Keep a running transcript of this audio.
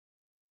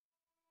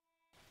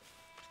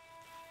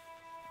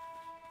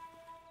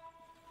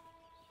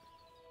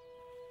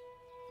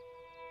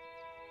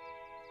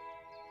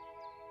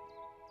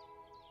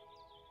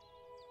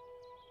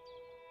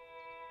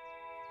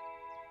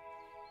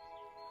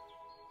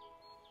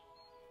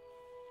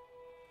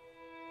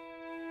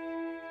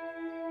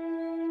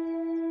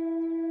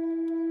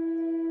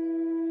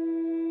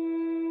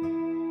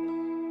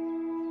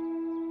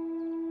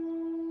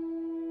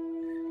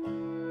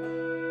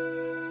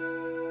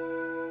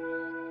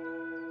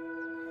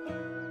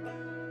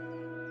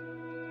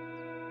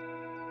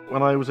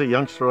When I was a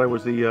youngster, I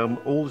was the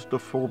oldest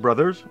of four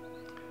brothers.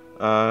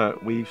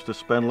 We used to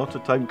spend lots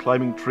of time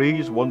climbing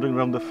trees, wandering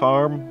around the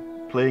farm,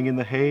 playing in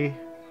the hay,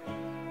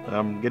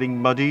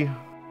 getting muddy.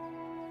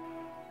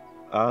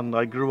 And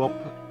I grew up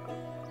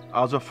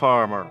as a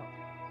farmer.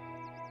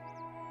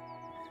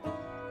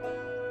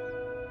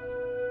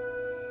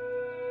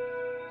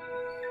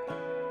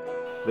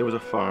 There was a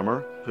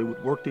farmer who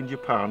worked in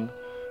Japan,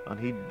 and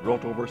he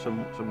brought over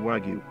some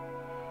Wagyu.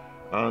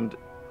 And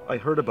I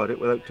heard about it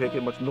without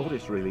taking much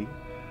notice really,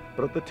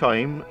 but at the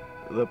time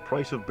the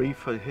price of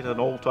beef had hit an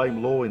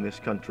all-time low in this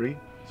country,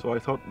 so I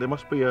thought there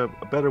must be a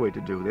better way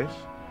to do this.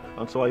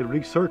 And so I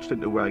researched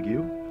into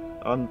Wagyu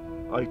and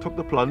I took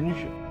the plunge.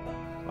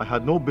 I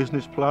had no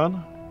business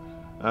plan,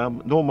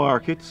 no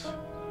markets,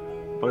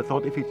 but I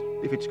thought if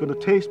it's going to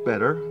taste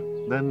better,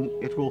 then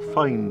it will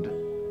find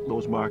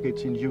those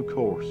markets in due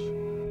course.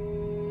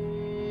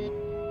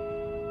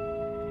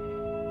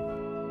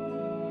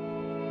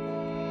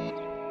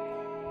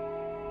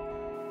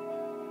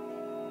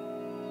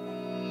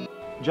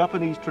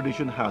 Japanese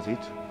tradition has it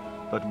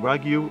that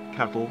Wagyu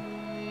cattle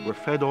were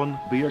fed on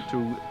beer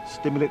to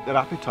stimulate their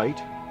appetite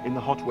in the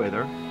hot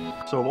weather.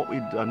 So what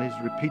we've done is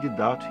repeated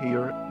that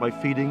here by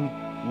feeding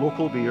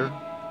local beer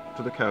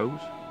to the cows.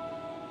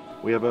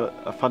 We have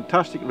a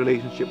fantastic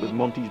relationship with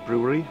Monty's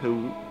Brewery,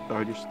 who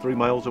are just 3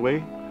 miles away.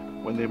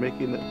 When they're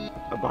making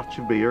a batch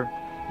of beer,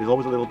 there's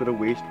always a little bit of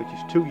waste, which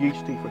is too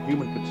yeasty for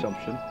human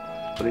consumption,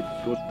 but it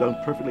goes down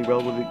perfectly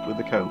well with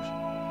the cows.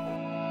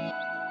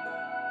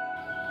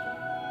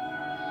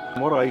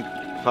 What I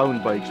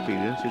found by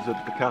experience is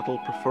that the cattle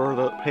prefer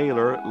the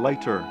paler,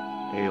 lighter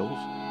ales,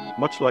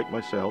 much like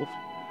myself.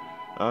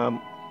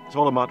 It's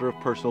all a matter of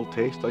personal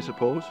taste, I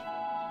suppose.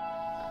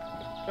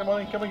 Come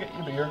on, come and get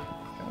your beer.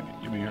 Come and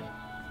get your beer.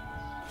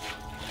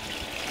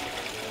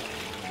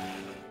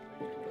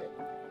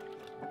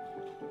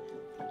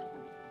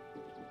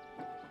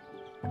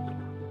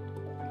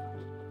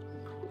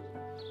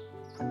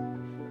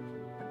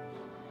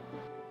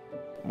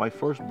 My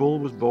first bull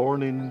was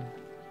born in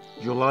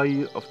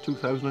July of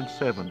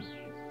 2007,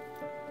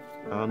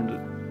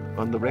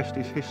 and the rest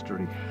is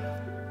history.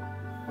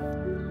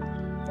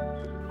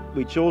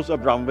 We chose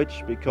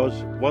Abramwich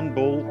because one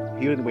bull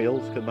here in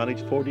Wales can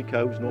manage 40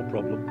 cows no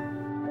problem.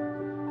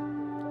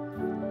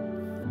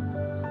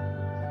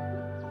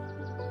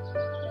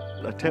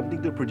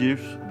 Attempting to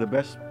produce the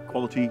best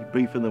quality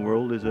beef in the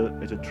world is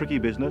a tricky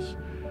business.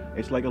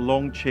 It's like a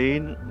long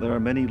chain. There are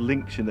many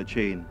links in the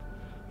chain,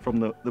 from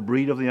the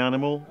breed of the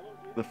animal,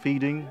 the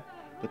feeding,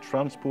 the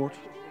transport,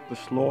 the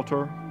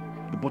slaughter,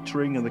 the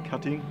butchering and the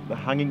cutting, the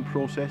hanging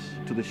process,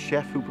 to the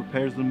chef who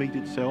prepares the meat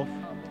itself.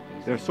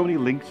 There are so many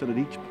links that at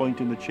each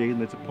point in the chain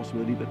there's a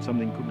possibility that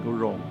something could go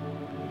wrong.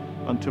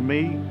 And to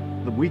me,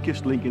 the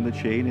weakest link in the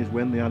chain is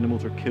when the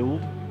animals are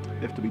killed.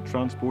 They have to be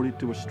transported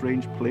to a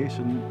strange place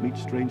and meet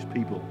strange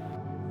people.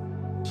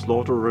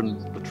 Slaughter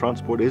and the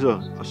transport is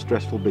a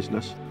stressful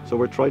business, so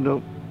we're trying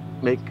to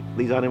make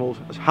these animals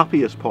as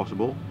happy as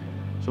possible.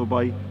 So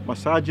by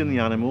massaging the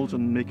animals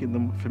and making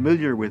them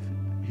familiar with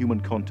human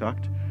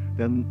contact,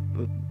 then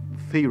the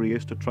theory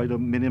is to try to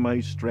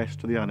minimize stress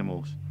to the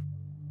animals.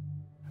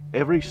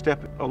 Every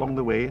step along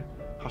the way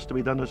has to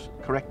be done as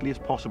correctly as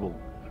possible.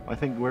 I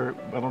think we're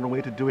well on our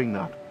way to doing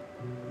that.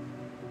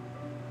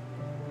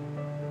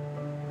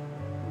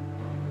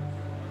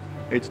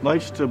 It's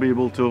nice to be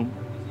able to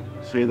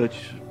say that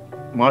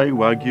my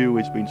Wagyu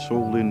has been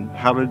sold in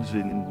Harrods,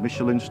 in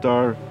Michelin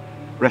star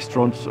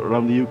restaurants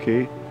around the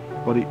UK.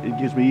 But it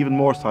gives me even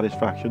more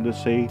satisfaction to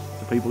say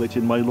to people it's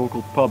in my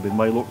local pub, in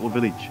my local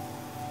village.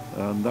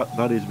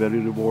 That is very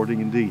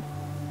rewarding indeed.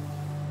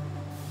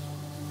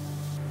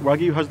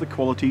 Wagyu has the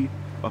quality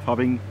of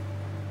having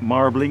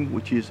marbling,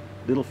 which is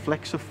little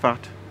flecks of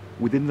fat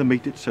within the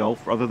meat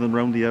itself rather than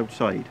round the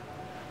outside.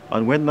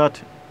 And when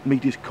that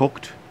meat is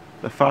cooked,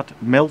 the fat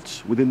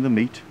melts within the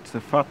meat. It's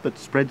the fat that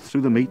spreads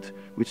through the meat,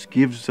 which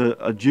gives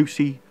a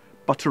juicy,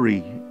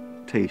 buttery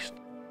taste.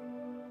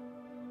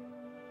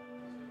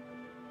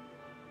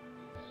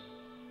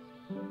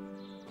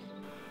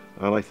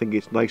 And I think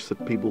it's nice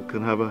that people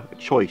can have a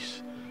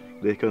choice.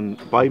 They can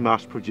buy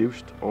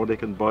mass-produced or they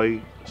can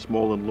buy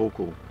small and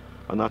local.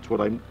 And that's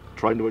what I'm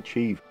trying to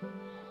achieve.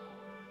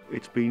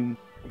 It's been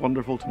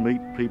wonderful to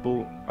meet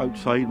people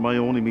outside my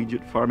own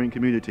immediate farming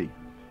community.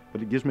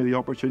 But it gives me the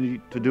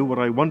opportunity to do what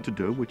I want to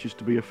do, which is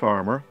to be a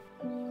farmer.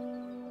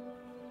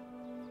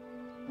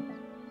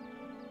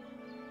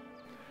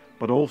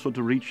 But also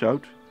to reach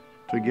out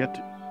to get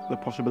the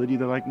possibility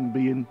that I can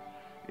be in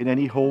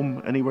any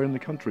home anywhere in the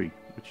country,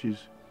 which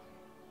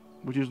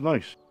is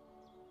nice.